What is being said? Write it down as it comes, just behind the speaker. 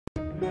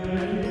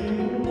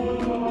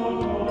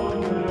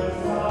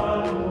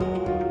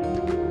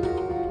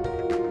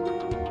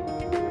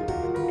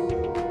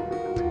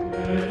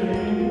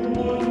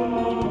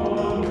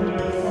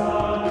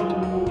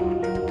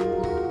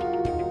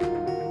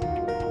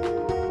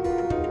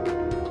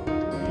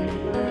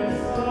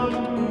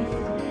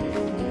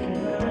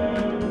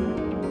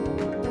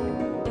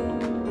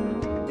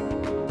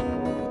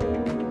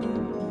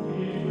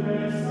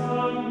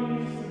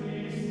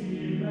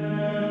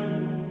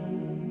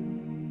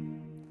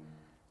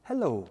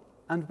Hello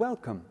and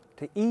welcome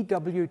to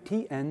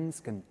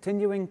EWTN's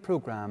continuing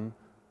programme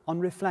on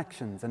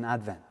Reflections in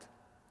Advent.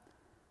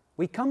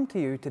 We come to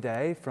you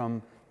today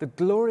from the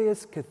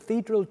glorious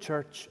Cathedral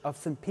Church of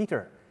St.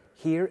 Peter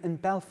here in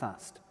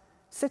Belfast,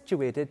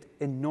 situated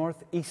in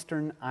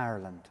northeastern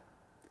Ireland.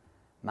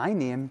 My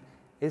name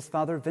is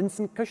Father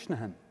Vincent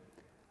Cushnahan,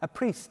 a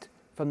priest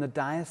from the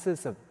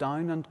Diocese of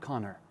Down and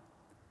Connor.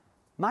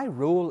 My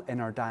role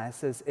in our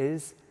diocese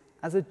is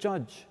as a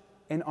judge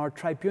in our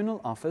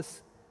tribunal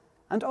office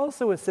and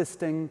also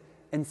assisting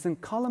in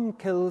St.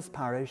 Columkille's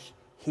parish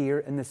here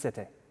in the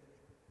city.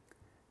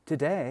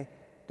 Today,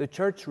 the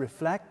Church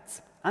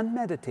reflects and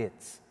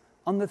meditates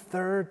on the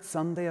third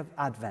Sunday of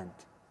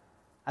Advent,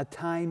 a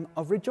time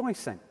of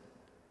rejoicing.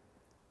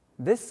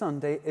 This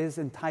Sunday is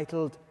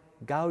entitled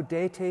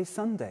Gaudete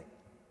Sunday,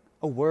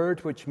 a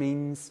word which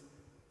means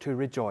to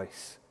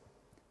rejoice.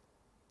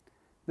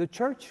 The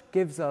Church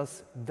gives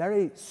us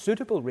very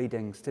suitable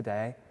readings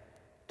today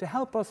to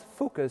help us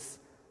focus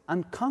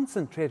and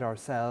concentrate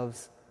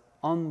ourselves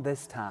on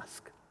this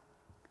task.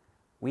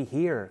 We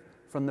hear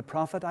from the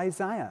prophet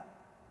Isaiah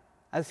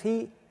as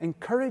he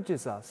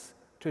encourages us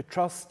to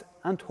trust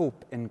and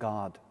hope in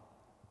God.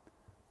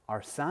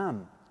 Our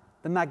psalm,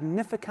 the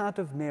Magnificat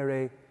of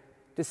Mary,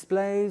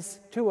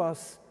 displays to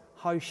us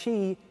how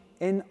she,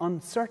 in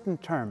uncertain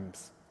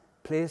terms,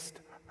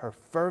 placed her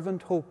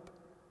fervent hope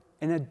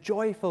in a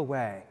joyful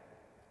way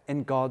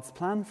in God's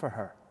plan for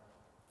her.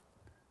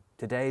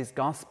 Today's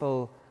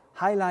Gospel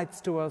highlights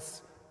to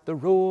us the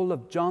role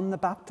of John the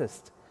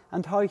Baptist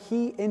and how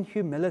he, in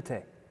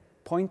humility,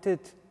 pointed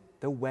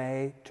the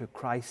way to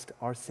Christ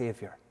our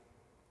Saviour.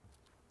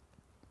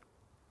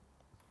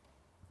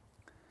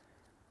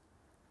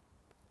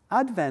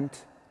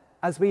 Advent,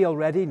 as we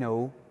already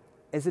know,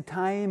 is a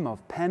time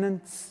of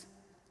penance,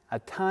 a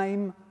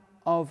time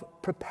of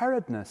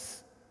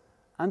preparedness,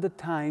 and a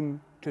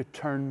time to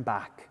turn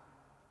back.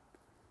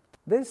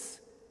 This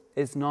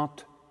is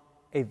not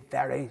a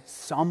very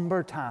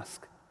sombre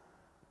task,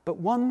 but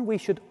one we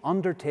should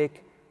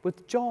undertake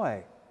with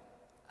joy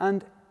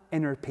and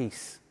inner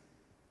peace.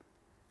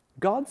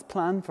 God's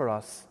plan for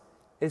us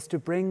is to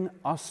bring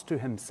us to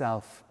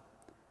Himself,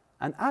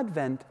 and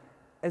Advent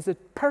is a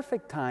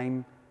perfect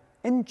time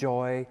in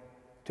joy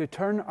to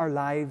turn our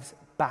lives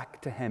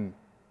back to Him.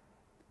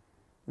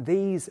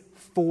 These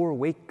 4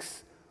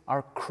 weeks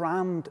are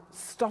crammed,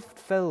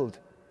 stuffed-filled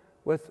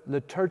with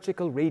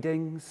liturgical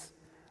readings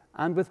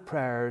and with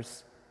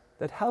prayers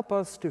that help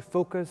us to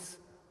focus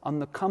on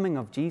the coming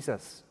of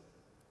Jesus,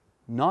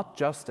 not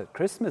just at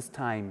Christmas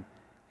time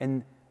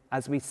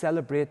as we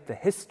celebrate the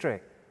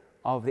history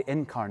of the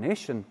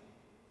Incarnation,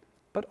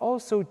 but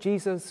also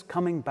Jesus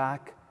coming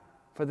back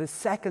for the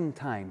second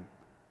time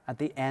at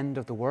the end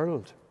of the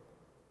world.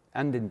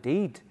 And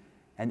indeed,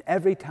 in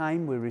every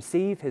time we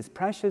receive His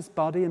precious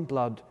body and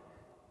blood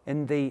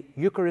in the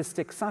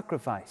Eucharistic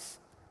sacrifice,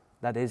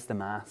 that is the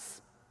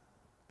Mass.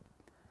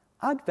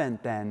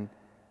 Advent, then,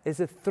 is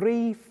a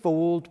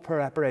threefold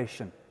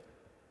preparation.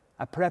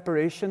 A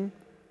preparation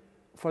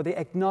for the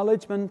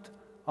acknowledgement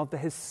of the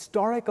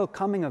historical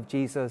coming of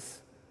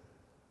Jesus,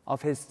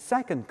 of His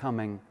second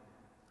coming,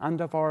 and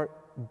of our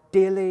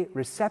daily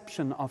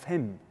reception of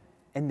Him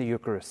in the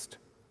Eucharist.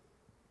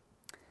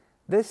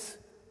 This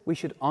we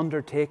should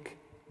undertake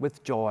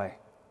with joy.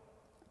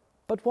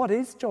 But what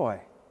is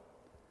joy?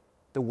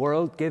 The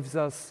world gives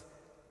us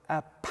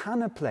a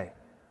panoply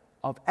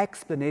of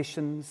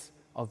explanations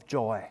of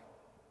joy.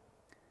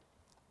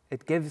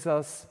 It gives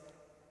us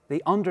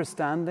the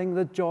understanding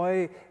that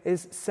joy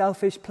is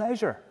selfish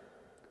pleasure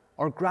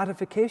or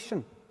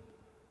gratification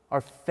or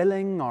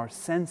filling our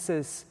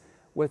senses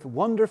with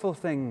wonderful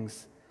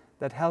things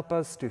that help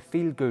us to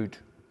feel good.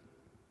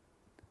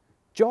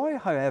 Joy,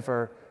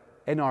 however,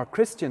 in our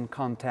Christian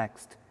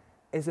context,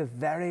 is a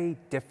very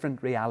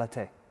different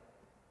reality.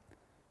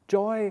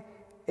 Joy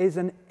is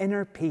an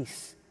inner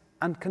peace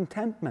and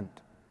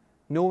contentment,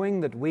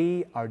 knowing that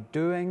we are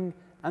doing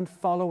and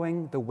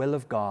following the will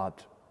of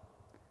God.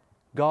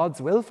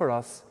 God's will for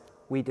us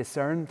we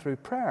discern through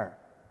prayer,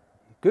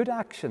 good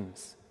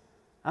actions,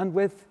 and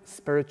with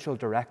spiritual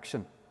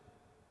direction.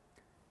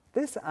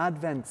 This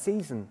Advent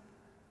season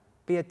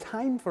be a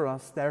time for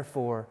us,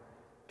 therefore,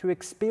 to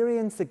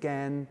experience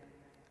again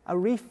a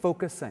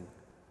refocusing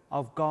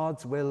of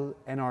God's will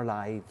in our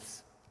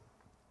lives.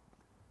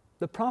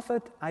 The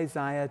prophet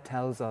Isaiah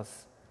tells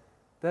us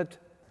that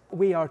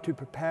we are to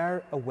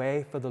prepare a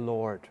way for the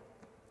Lord.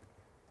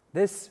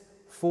 This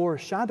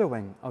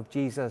foreshadowing of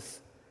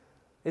Jesus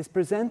is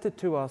presented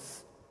to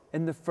us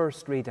in the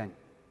first reading.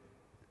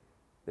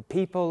 The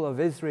people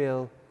of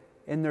Israel,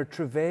 in their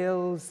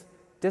travails,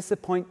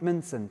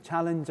 disappointments, and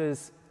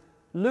challenges,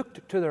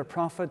 looked to their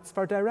prophets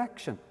for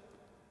direction.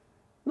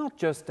 Not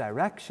just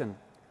direction,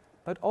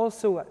 but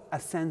also a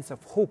sense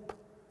of hope,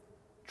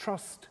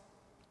 trust,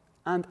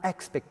 and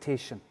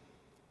expectation.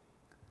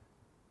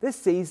 This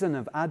season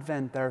of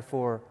Advent,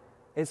 therefore,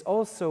 is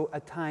also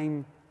a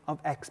time of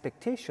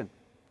expectation,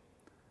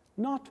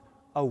 not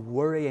a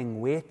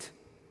worrying wait,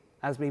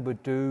 as we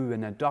would do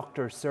in a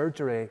doctor's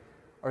surgery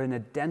or in a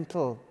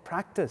dental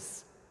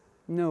practice.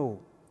 No,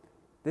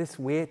 this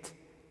wait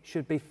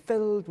should be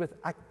filled with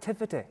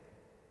activity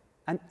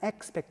and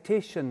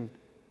expectation,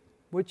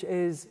 which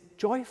is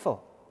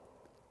joyful.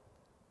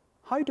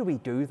 How do we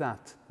do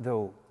that,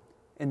 though,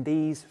 in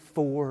these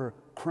 4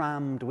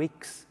 crammed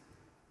weeks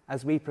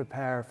as we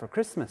prepare for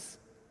Christmas?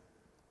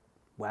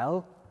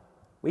 Well,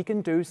 we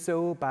can do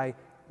so by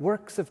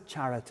works of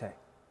charity,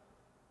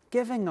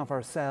 giving of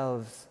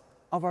ourselves,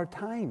 of our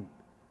time,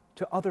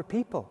 to other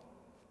people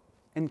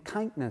in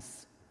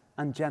kindness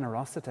and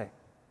generosity.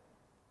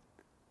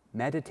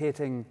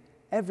 Meditating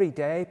every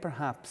day,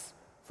 perhaps,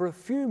 for a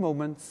few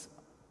moments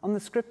on the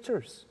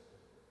Scriptures,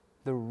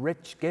 the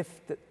rich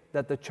gift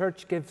that the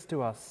Church gives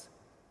to us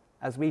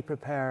as we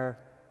prepare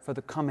for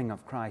the coming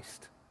of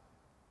Christ.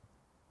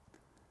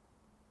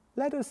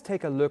 Let us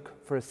take a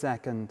look for a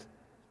second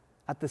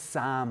at the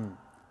psalm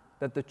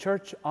that the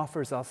Church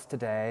offers us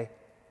today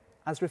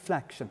as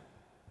reflection.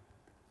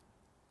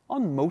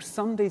 On most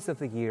Sundays of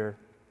the year,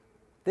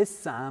 this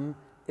psalm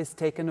is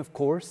taken, of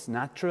course,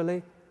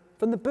 naturally,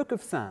 from the book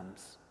of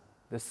Psalms,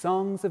 the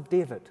Songs of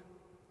David.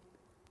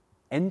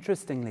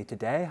 Interestingly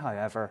today,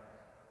 however,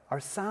 our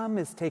psalm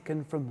is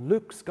taken from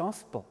Luke's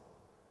Gospel,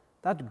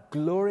 that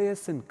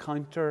glorious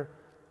encounter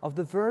of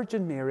the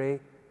Virgin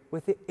Mary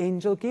with the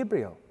angel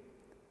Gabriel,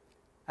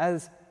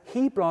 as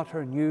he brought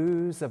her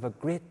news of a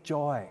great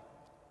joy,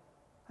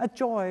 a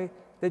joy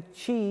that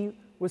she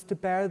was to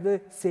bear the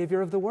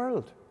Saviour of the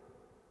world.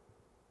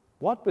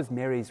 What was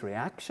Mary's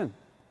reaction?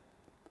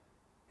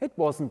 It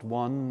wasn't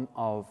one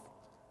of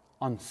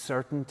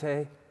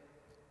uncertainty.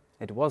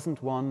 It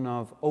wasn't one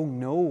of, oh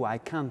no, I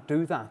can't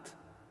do that.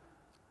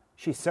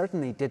 She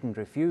certainly didn't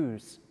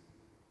refuse.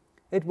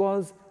 It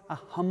was a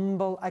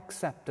humble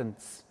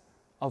acceptance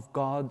of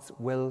God's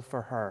will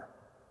for her.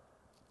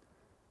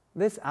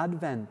 This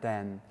Advent,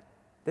 then,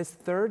 this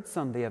 3rd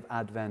Sunday of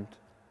Advent,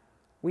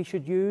 we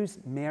should use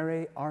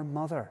Mary, our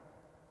mother,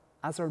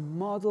 as our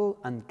model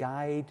and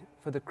guide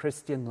for the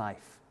Christian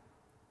life.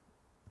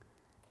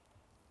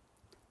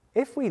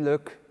 If we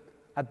look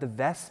at the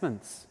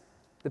vestments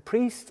the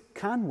priest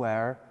can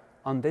wear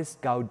on this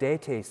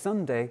Gaudete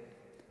Sunday,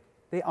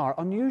 they are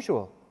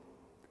unusual.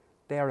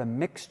 They are a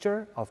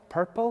mixture of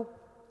purple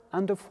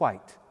and of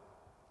white.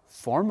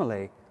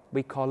 Formally,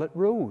 we call it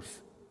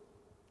rose.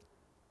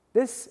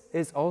 This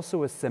is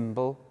also a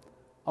symbol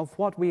of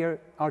what we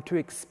are to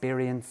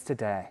experience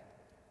today.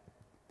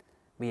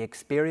 We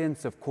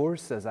experience, of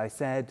course, as I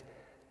said,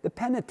 the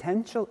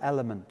penitential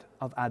element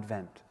of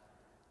Advent,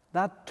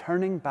 that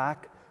turning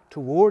back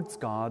towards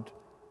God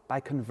by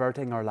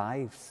converting our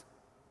lives.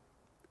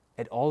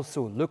 It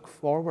also looks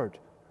forward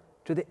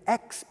to the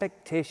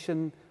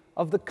expectation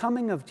of the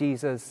coming of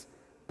Jesus,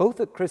 both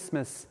at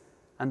Christmas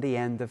and the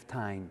end of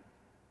time.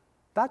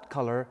 That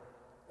colour,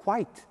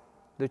 white,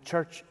 the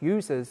Church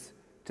uses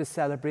to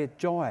celebrate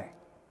joy.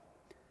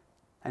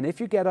 And if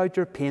you get out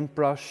your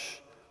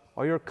paintbrush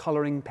or your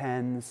colouring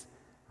pens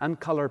and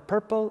colour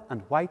purple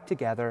and white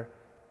together,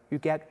 you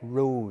get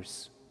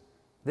rose,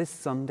 this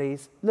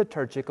Sunday's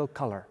liturgical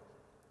colour,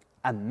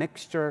 a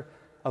mixture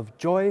of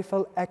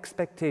joyful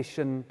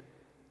expectation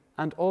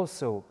and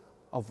also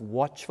of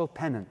watchful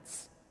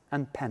penance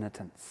and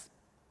penitence.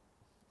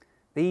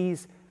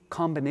 This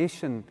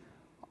combination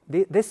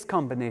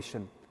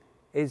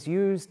is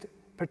used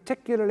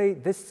particularly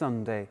this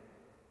Sunday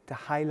to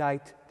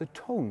highlight the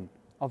tone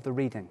of the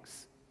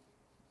readings.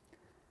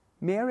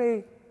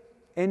 Mary,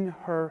 in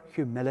her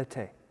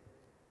humility,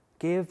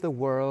 gave the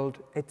world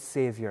its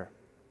Saviour.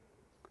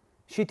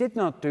 She did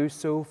not do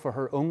so for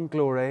her own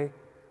glory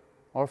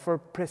or for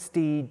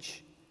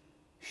prestige.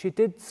 She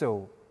did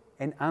so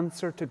in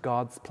answer to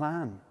God's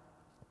plan.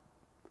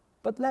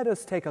 But let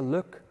us take a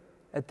look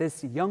at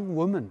this young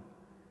woman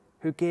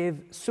who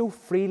gave so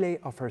freely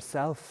of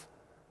herself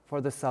for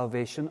the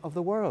salvation of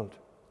the world.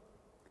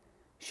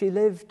 She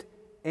lived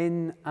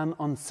in an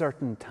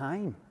uncertain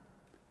time.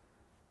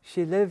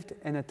 She lived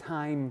in a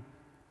time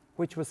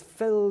which was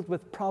filled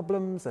with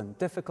problems and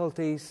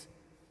difficulties.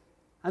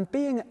 And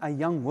being a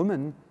young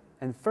woman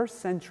in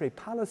first century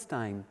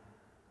Palestine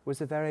was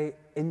a very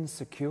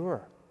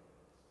insecure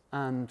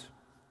and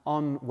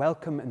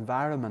unwelcome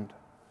environment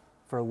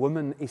for a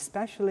woman,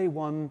 especially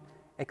one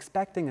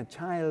expecting a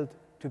child,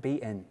 to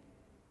be in.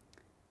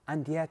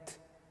 And yet,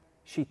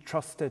 she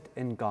trusted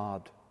in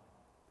God.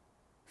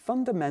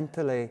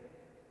 Fundamentally,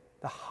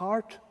 the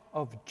heart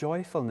of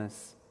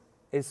joyfulness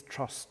is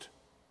trust.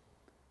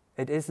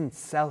 It isn't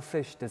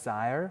selfish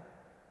desire.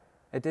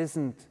 It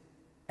isn't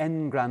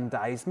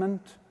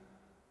aggrandizement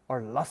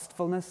or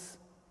lustfulness.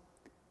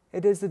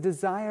 It is a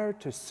desire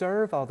to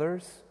serve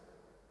others,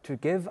 to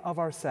give of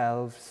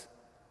ourselves,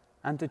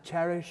 and to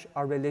cherish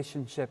our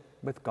relationship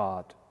with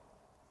God.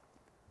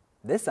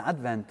 This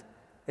Advent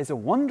is a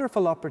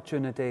wonderful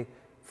opportunity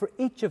for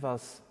each of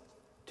us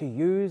to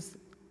use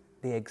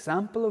the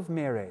example of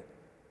Mary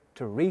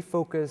to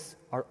refocus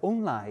our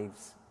own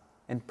lives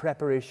in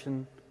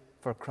preparation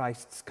for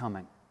Christ's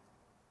coming.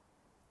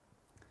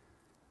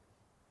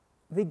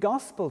 The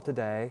Gospel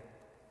today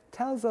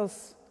tells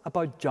us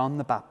about John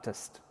the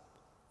Baptist,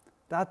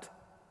 that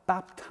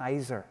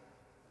baptizer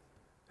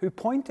who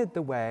pointed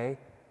the way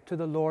to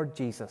the Lord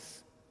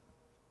Jesus.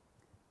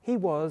 He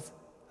was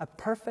a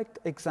perfect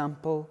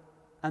example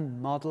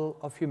and model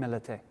of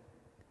humility,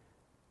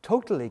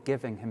 totally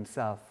giving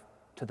himself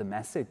to the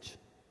message.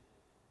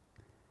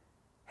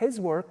 His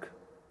work,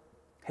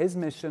 his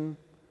mission,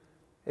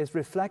 is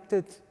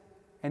reflected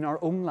in our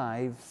own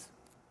lives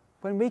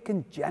when we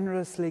can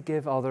generously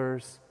give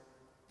others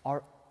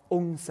our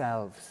own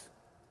selves,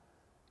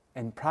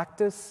 in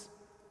practice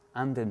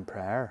and in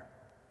prayer.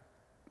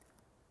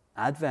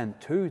 Advent,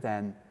 too,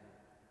 then,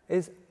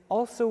 is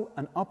also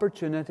an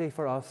opportunity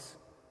for us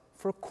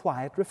for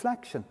quiet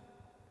reflection,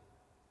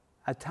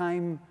 a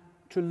time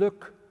to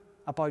look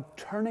about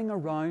turning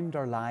around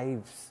our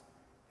lives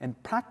in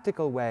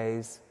practical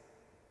ways,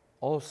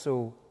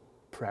 also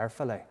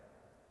prayerfully.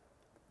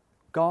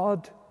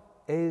 God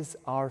is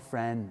our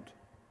friend.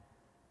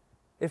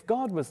 If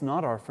God was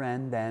not our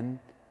friend, then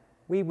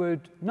we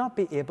would not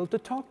be able to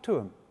talk to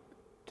him,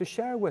 to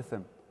share with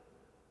him,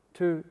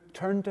 to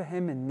turn to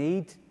him in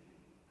need,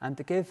 and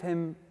to give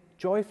him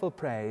joyful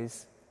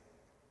praise.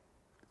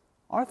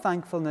 Our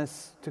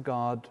thankfulness to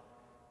God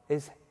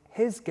is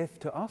his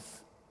gift to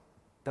us,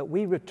 that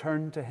we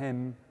return to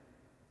him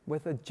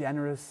with a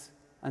generous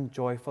and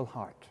joyful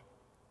heart.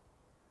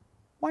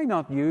 Why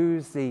not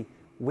use the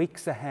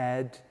weeks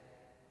ahead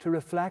to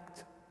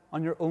reflect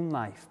on your own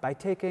life by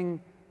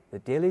taking the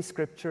daily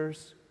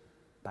scriptures,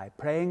 by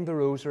praying the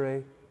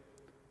rosary,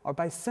 or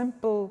by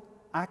simple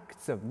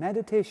acts of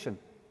meditation,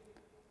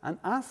 and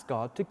ask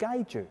God to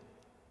guide you,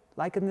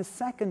 like in the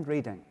second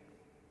reading,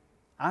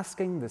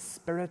 asking the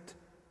Spirit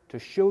to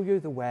show you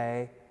the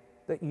way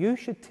that you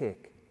should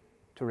take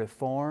to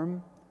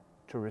reform,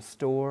 to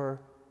restore,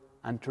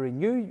 and to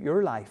renew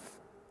your life,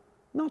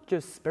 not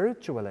just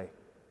spiritually,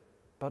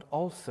 but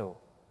also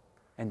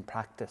in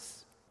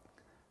practice.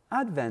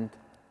 Advent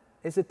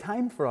is a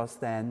time for us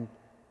then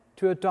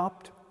to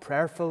adopt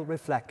prayerful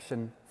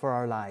reflection for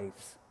our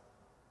lives,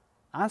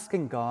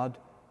 asking God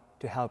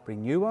to help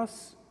renew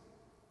us,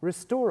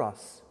 restore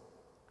us,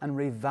 and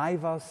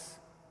revive us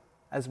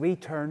as we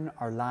turn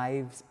our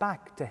lives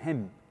back to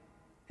him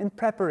in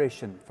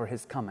preparation for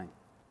his coming.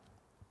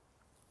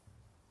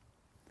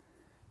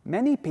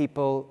 Many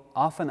people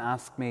often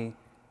ask me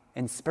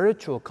in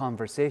spiritual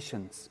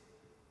conversations,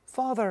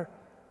 "Father,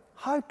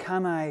 what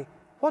can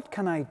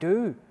I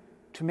do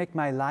to make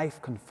my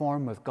life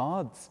conform with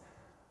God's?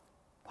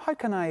 How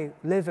can I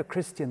live a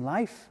Christian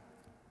life?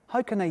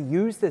 How can I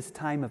use this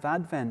time of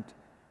Advent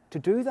to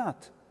do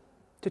that,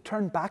 to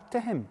turn back to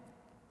him?"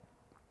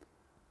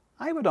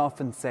 I would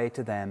often say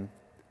to them,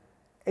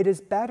 it is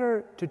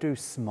better to do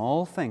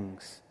small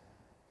things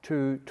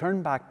to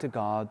turn back to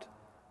God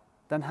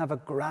than have a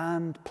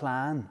grand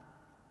plan.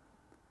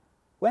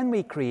 When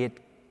we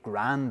create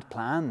grand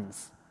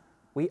plans,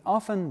 we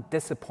often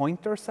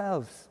disappoint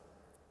ourselves,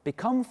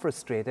 become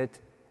frustrated,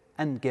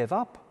 and give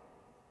up.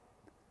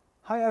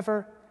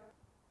 However,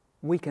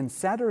 we can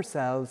set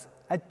ourselves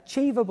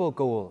achievable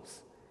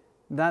goals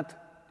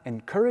that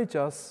encourage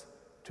us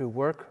to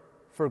work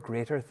for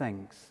greater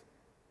things.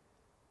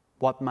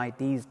 What might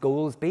these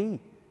goals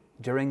be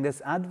during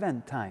this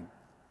Advent time?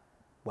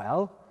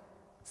 Well,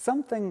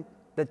 something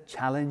that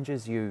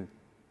challenges you,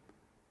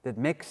 that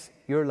makes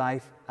your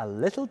life a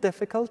little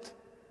difficult,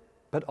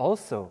 but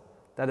also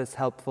that is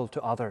helpful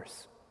to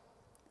others.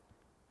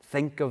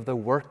 Think of the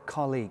work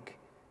colleague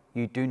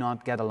you do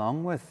not get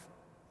along with.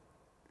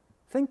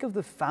 Think of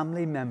the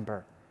family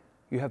member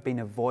you have been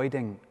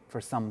avoiding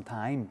for some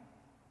time.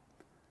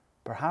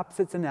 Perhaps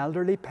it's an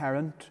elderly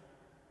parent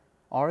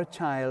or a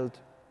child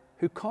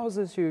who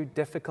causes you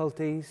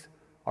difficulties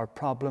or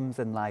problems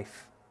in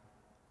life.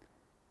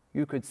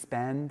 You could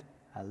spend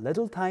a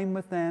little time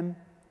with them,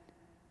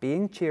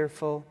 being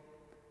cheerful,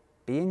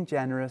 being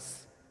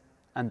generous,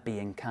 and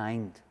being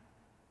kind.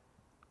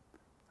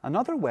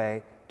 Another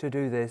way to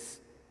do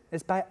this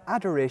is by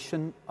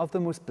adoration of the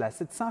Most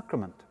Blessed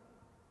Sacrament.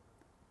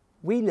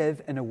 We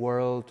live in a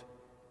world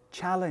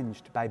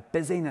challenged by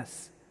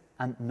busyness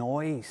and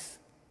noise.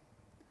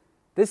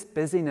 This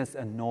busyness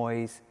and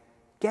noise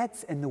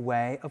gets in the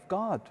way of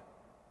God.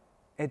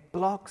 It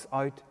blocks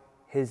out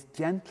his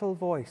gentle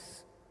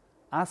voice,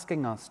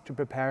 asking us to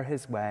prepare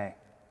his way.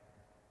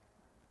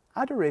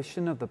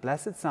 Adoration of the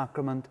Blessed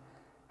Sacrament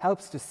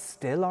helps to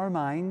still our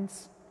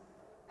minds,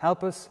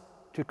 help us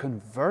to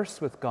converse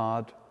with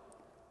God,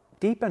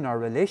 deepen our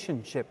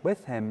relationship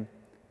with him,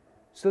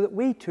 so that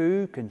we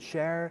too can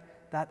share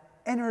that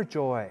inner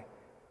joy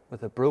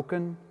with a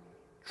broken,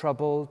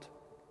 troubled,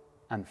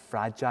 and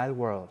fragile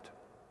world.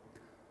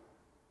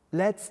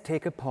 let's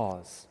take a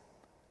pause,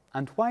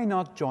 and why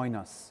not join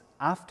us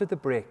after the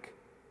break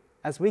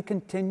as we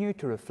continue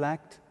to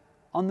reflect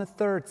on the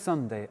third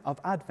Sunday of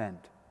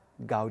Advent,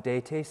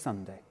 Gaudete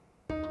Sunday.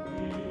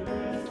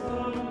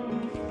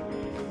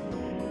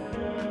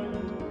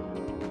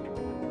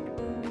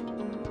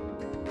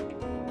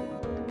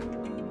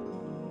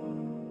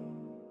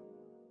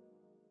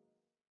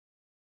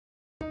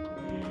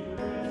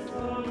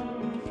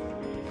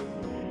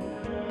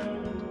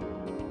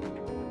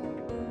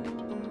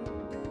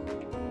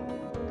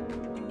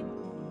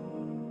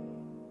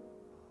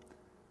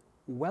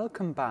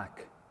 Welcome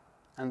back,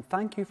 and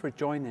thank you for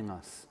joining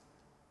us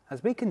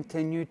as we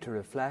continue to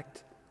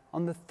reflect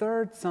on the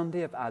third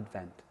Sunday of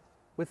Advent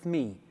with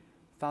me,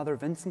 Father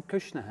Vincent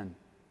Cushnahan,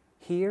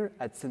 here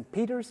at St.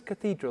 Peter's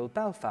Cathedral,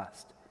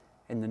 Belfast,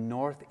 in the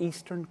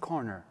northeastern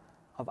corner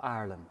of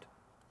Ireland.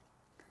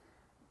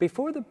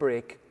 Before the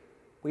break,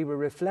 we were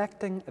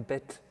reflecting a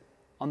bit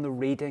on the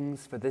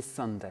readings for this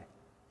Sunday.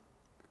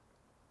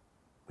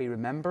 We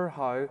remember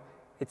how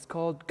it's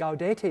called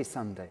Gaudete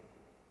Sunday,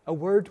 a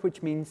word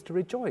which means to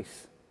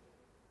rejoice.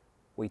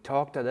 We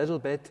talked a little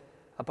bit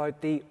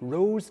about the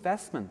rose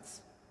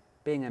vestments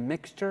being a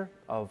mixture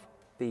of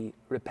the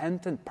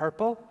repentant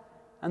purple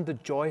and the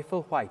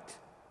joyful white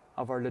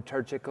of our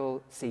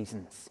liturgical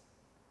seasons.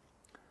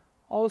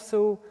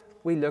 Also,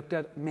 we looked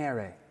at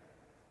Mary,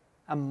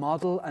 a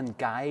model and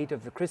guide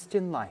of the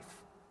Christian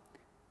life,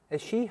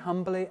 as she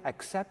humbly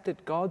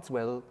accepted God's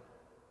will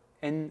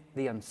in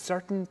the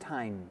uncertain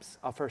times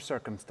of her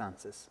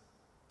circumstances.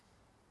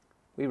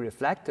 We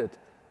reflected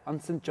on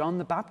St. John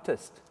the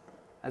Baptist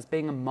as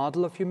being a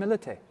model of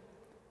humility,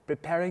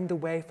 preparing the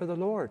way for the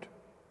Lord,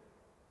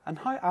 and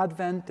how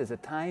Advent is a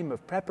time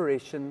of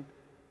preparation,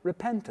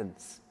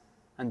 repentance,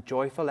 and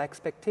joyful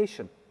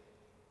expectation.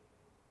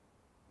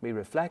 We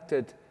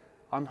reflected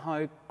on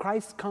how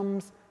Christ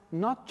comes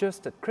not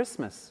just at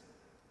Christmas,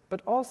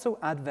 but also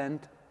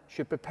Advent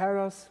should prepare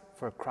us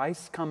for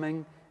Christ's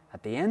coming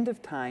at the end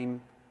of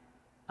time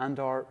and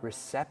our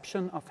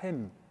reception of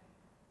Him,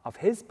 of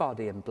His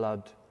body and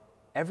blood,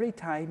 every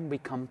time we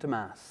come to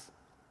Mass.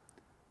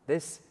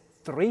 This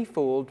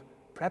threefold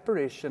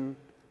preparation,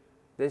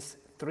 this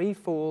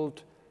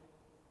threefold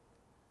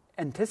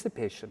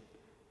anticipation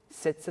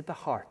sits at the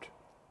heart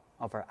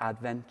of our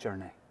Advent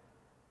journey.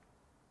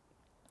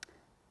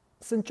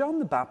 St. John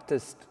the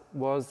Baptist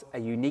was a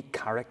unique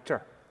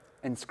character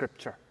in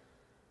Scripture.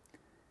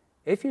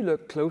 If you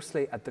look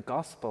closely at the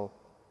Gospel,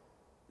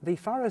 the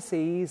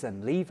Pharisees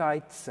and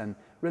Levites and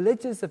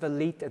religious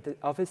elite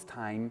of his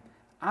time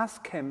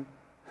ask him,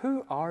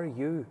 "Who are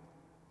you?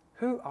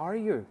 Who are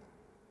you?"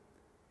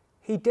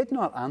 He did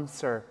not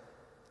answer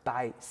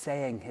by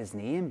saying his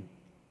name.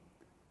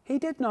 He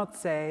did not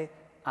say,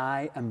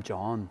 "I am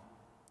John."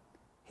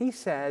 He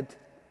said,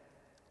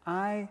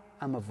 "I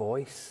am a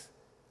voice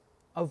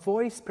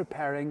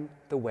preparing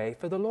the way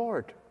for the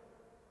Lord."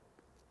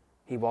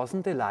 He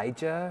wasn't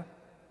Elijah,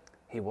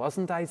 he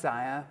wasn't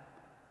Isaiah,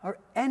 or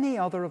any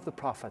other of the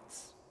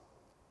prophets.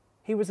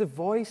 He was a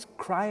voice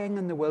crying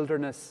in the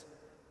wilderness,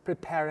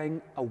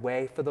 preparing a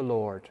way for the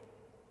Lord.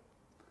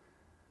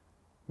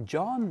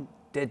 John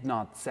did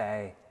not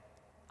say,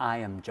 "I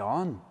am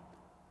John,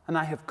 and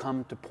I have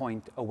come to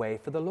point a way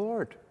for the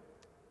Lord."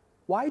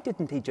 Why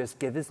didn't he just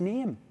give his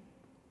name?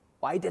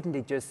 Why didn't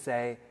he just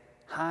say,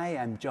 "Hi,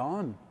 I'm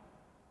John.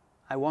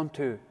 I want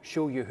to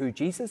show you who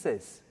Jesus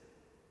is"?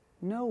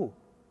 No.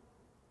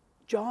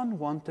 John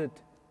wanted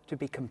to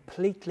be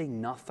completely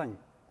nothing,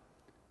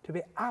 to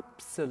be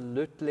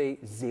absolutely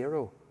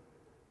zero,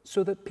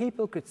 so that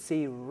people could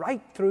see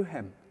right through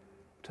him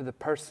to the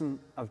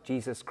person of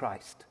Jesus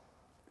Christ.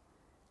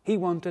 He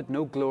wanted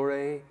no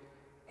glory,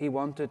 he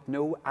wanted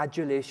no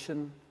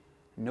adulation,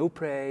 no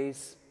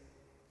praise.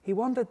 He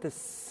wanted the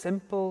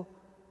simple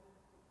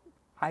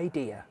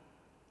idea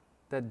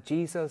that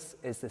Jesus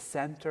is the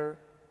center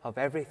of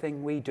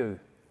everything we do.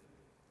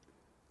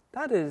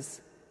 That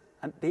is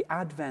the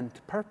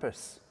Advent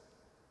purpose.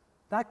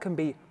 That can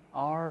be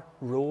our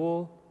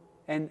role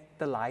in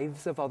the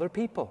lives of other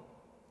people.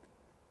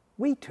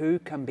 We too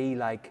can be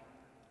like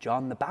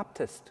John the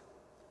Baptist,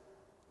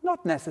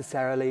 not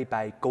necessarily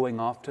by going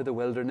off to the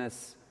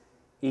wilderness,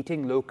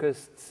 eating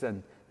locusts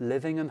and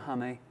living on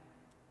honey,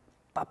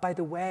 but by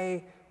the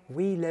way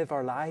we live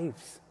our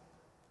lives.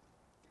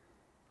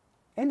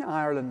 In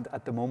Ireland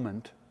at the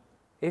moment,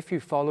 if you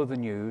follow the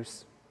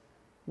news,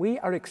 we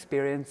are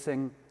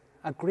experiencing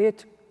a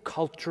great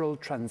cultural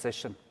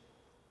transition.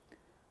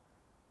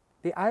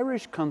 The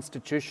Irish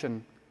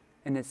Constitution,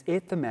 in its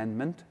 8th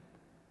Amendment,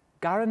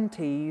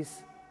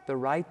 guarantees the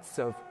rights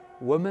of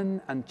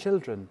women and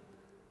children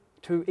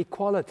to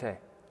equality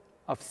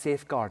of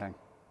safeguarding.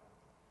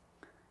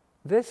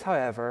 This,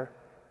 however,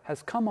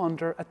 has come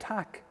under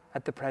attack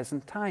at the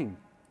present time,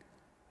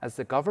 as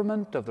the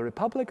government of the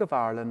Republic of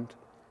Ireland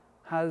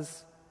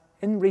has,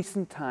 in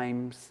recent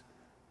times,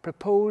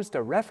 proposed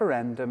a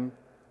referendum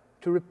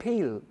to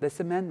repeal this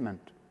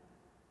amendment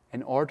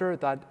in order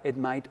that it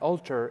might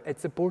alter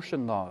its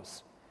abortion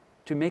laws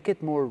to make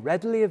it more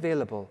readily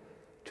available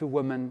to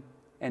women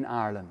in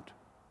Ireland.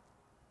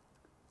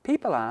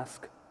 People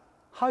ask,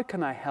 how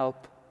can I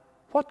help?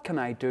 What can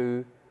I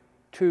do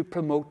to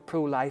promote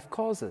pro-life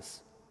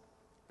causes?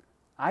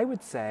 I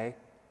would say,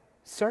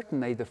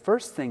 certainly the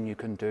first thing you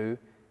can do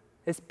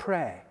is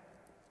pray.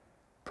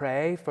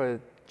 Pray for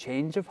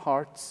change of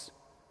hearts,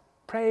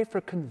 pray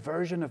for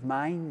conversion of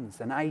minds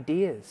and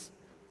ideas,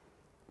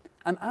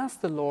 and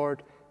ask the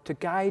Lord to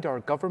guide our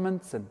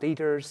governments and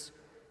leaders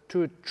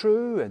to a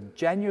true and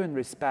genuine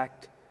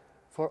respect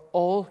for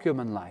all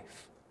human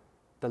life,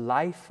 the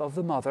life of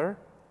the mother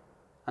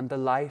and the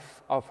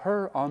life of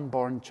her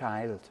unborn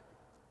child.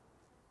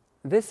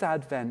 This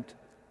Advent,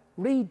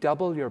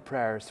 redouble your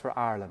prayers for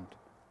Ireland.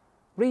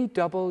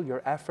 Redouble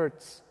your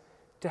efforts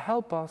to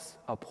help us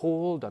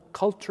uphold a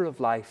culture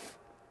of life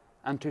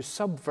and to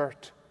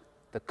subvert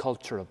the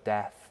culture of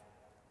death.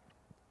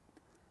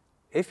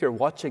 If you're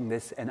watching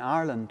this in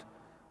Ireland,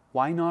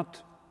 why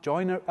not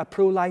join a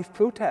pro-life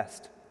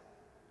protest?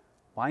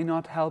 Why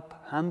not help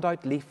hand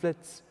out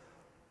leaflets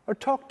or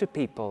talk to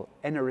people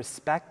in a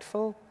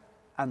respectful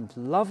and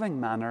loving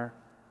manner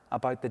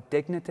about the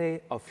dignity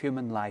of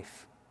human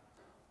life?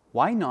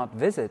 Why not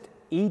visit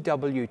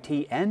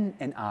EWTN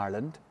in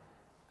Ireland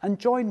and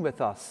join with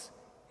us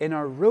in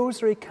our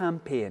Rosary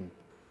campaign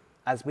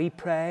as we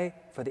pray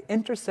for the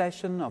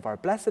intercession of our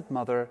Blessed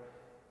Mother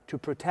to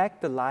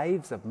protect the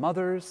lives of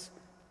mothers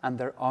and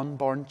their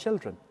unborn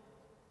children?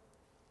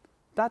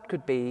 That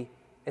could be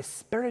a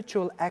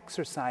spiritual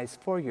exercise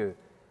for you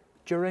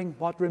during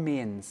what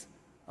remains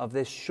of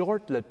this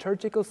short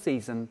liturgical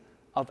season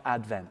of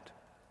Advent.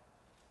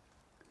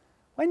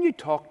 When you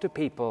talk to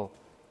people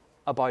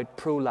about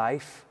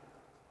pro-life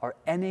or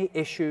any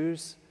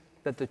issues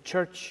that the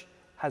Church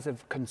has a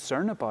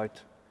concern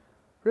about,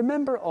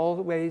 remember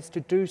always to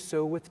do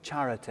so with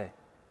charity,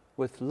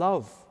 with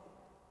love,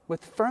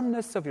 with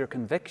firmness of your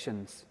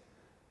convictions,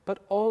 but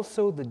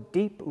also the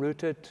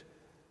deep-rooted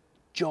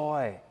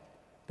joy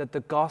that the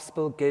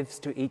gospel gives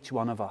to each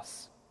one of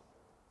us.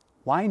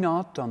 Why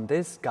not on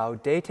this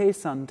Gaudete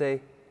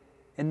Sunday,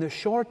 in the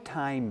short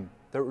time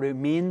that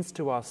remains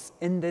to us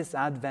in this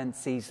Advent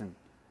season,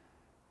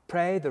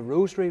 pray the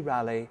Rosary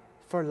Rally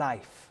for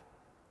life,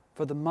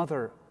 for the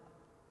mother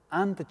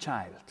and the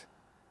child,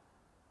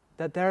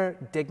 that their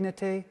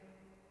dignity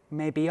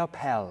may be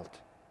upheld,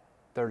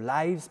 their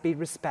lives be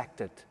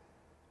respected.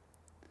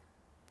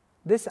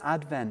 This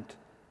Advent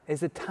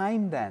is a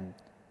time then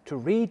to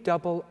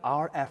redouble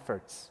our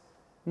efforts,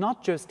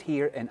 not just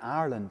here in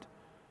Ireland,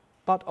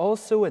 but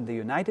also in the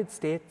United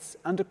States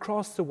and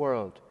across the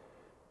world,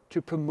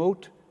 to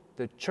promote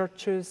the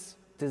Church's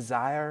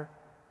desire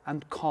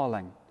and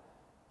calling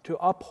to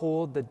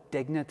uphold the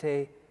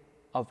dignity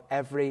of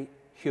every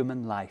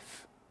human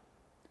life.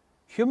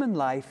 Human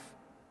life,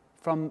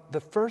 from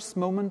the first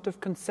moment of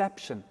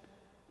conception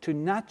to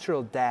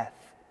natural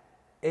death,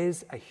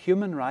 is a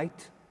human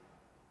right.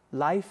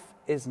 Life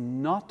is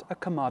not a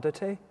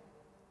commodity.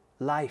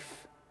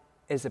 Life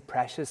is a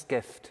precious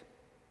gift.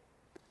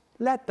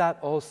 Let that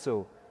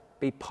also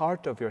be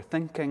part of your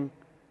thinking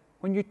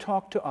when you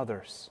talk to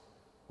others,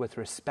 with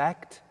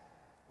respect,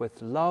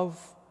 with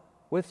love,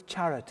 with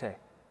charity,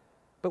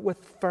 but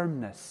with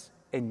firmness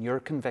in your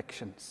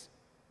convictions.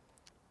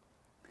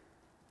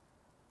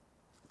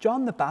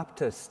 John the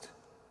Baptist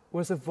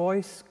was a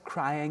voice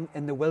crying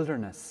in the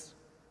wilderness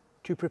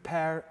to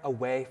prepare a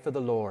way for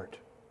the Lord.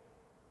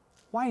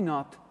 Why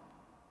not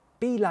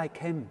be like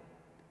him,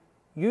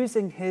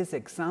 using his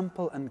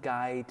example and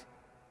guide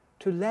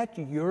to let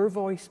your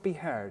voice be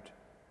heard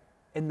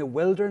in the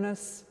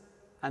wilderness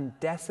and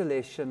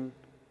desolation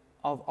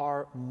of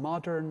our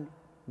modern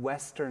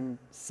Western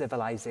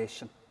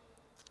civilization?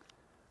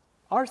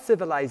 Our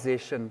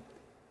civilization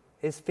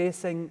is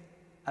facing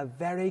a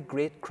very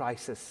great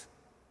crisis.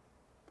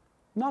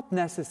 Not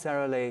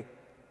necessarily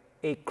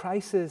a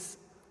crisis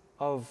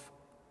of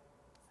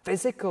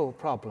physical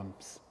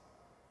problems,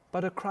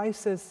 but a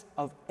crisis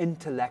of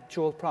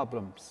intellectual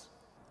problems.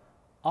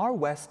 Our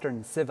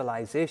Western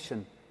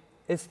civilization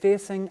is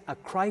facing a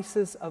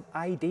crisis of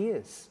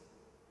ideas.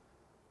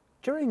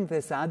 During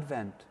this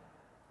Advent,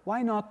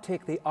 why not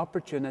take the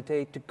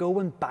opportunity to go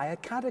and buy a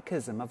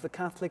catechism of the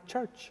Catholic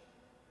Church?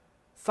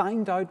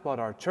 Find out what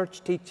our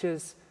Church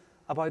teaches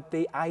about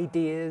the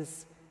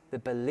ideas, the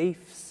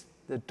beliefs,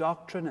 the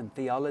doctrine and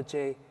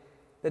theology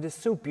that is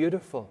so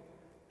beautiful,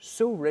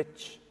 so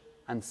rich,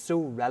 and so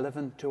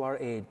relevant to our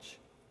age.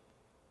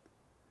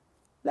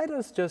 Let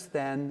us just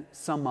then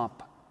sum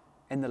up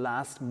in the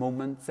last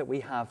moments that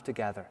we have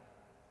together.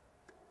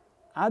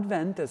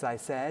 Advent, as I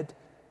said,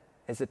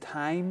 is a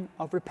time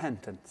of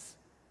repentance,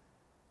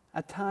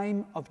 a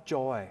time of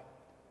joy,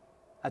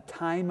 a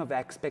time of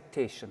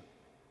expectation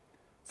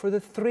for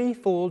the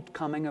threefold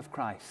coming of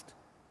Christ: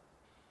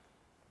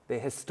 the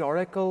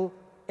historical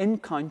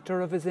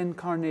encounter of his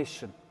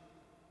incarnation,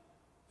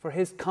 for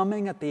his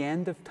coming at the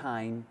end of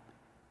time,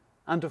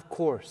 and of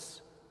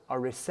course, our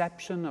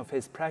reception of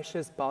his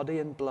precious body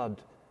and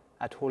blood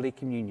at Holy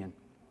Communion.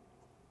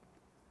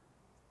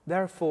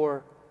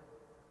 Therefore,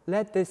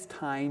 let this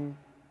time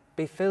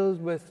be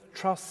filled with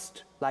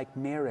trust like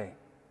Mary,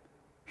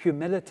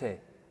 humility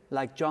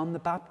like John the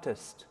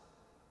Baptist,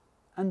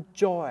 and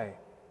joy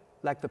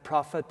like the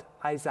prophet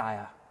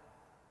Isaiah.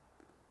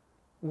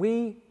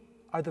 We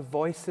are the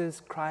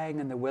voices crying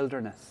in the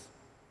wilderness.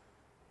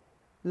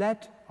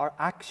 Let our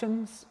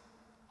actions,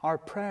 our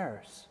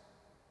prayers,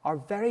 our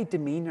very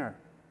demeanour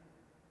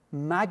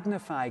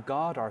magnify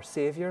God our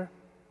Saviour,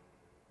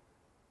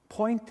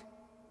 point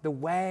the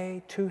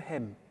way to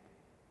Him,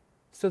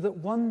 so that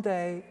one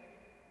day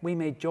we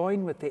may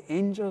join with the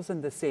angels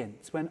and the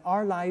saints when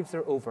our lives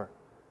are over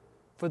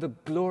for the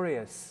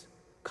glorious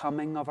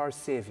coming of our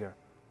Saviour,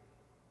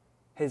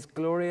 His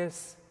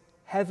glorious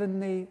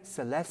heavenly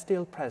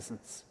celestial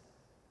presence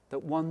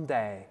that one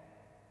day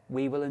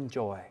we will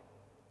enjoy.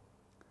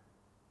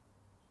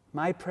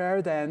 My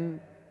prayer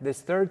then,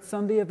 this third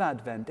Sunday of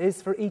Advent,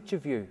 is for each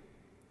of you,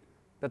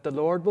 that the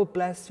Lord will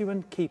bless you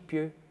and keep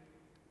you,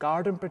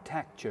 guard and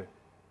protect you,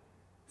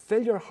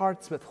 fill your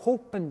hearts with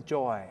hope and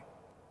joy.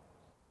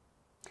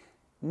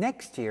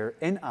 Next year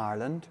in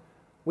Ireland,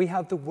 we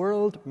have the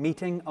World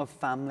Meeting of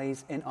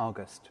Families in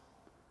August.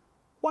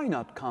 Why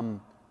not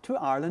come to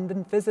Ireland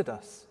and visit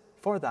us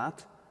for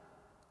that?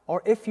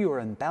 Or if you are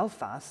in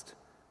Belfast,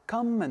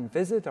 come and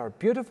visit our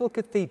beautiful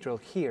cathedral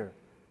here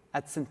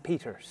at St.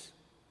 Peter's.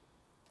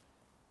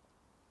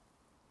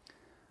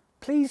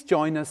 Please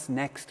join us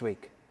next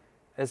week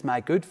as my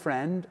good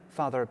friend,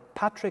 Father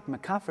Patrick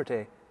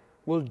McCafferty,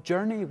 will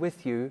journey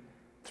with you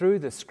through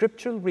the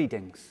scriptural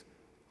readings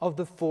of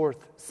the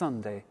fourth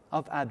Sunday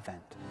of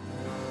Advent.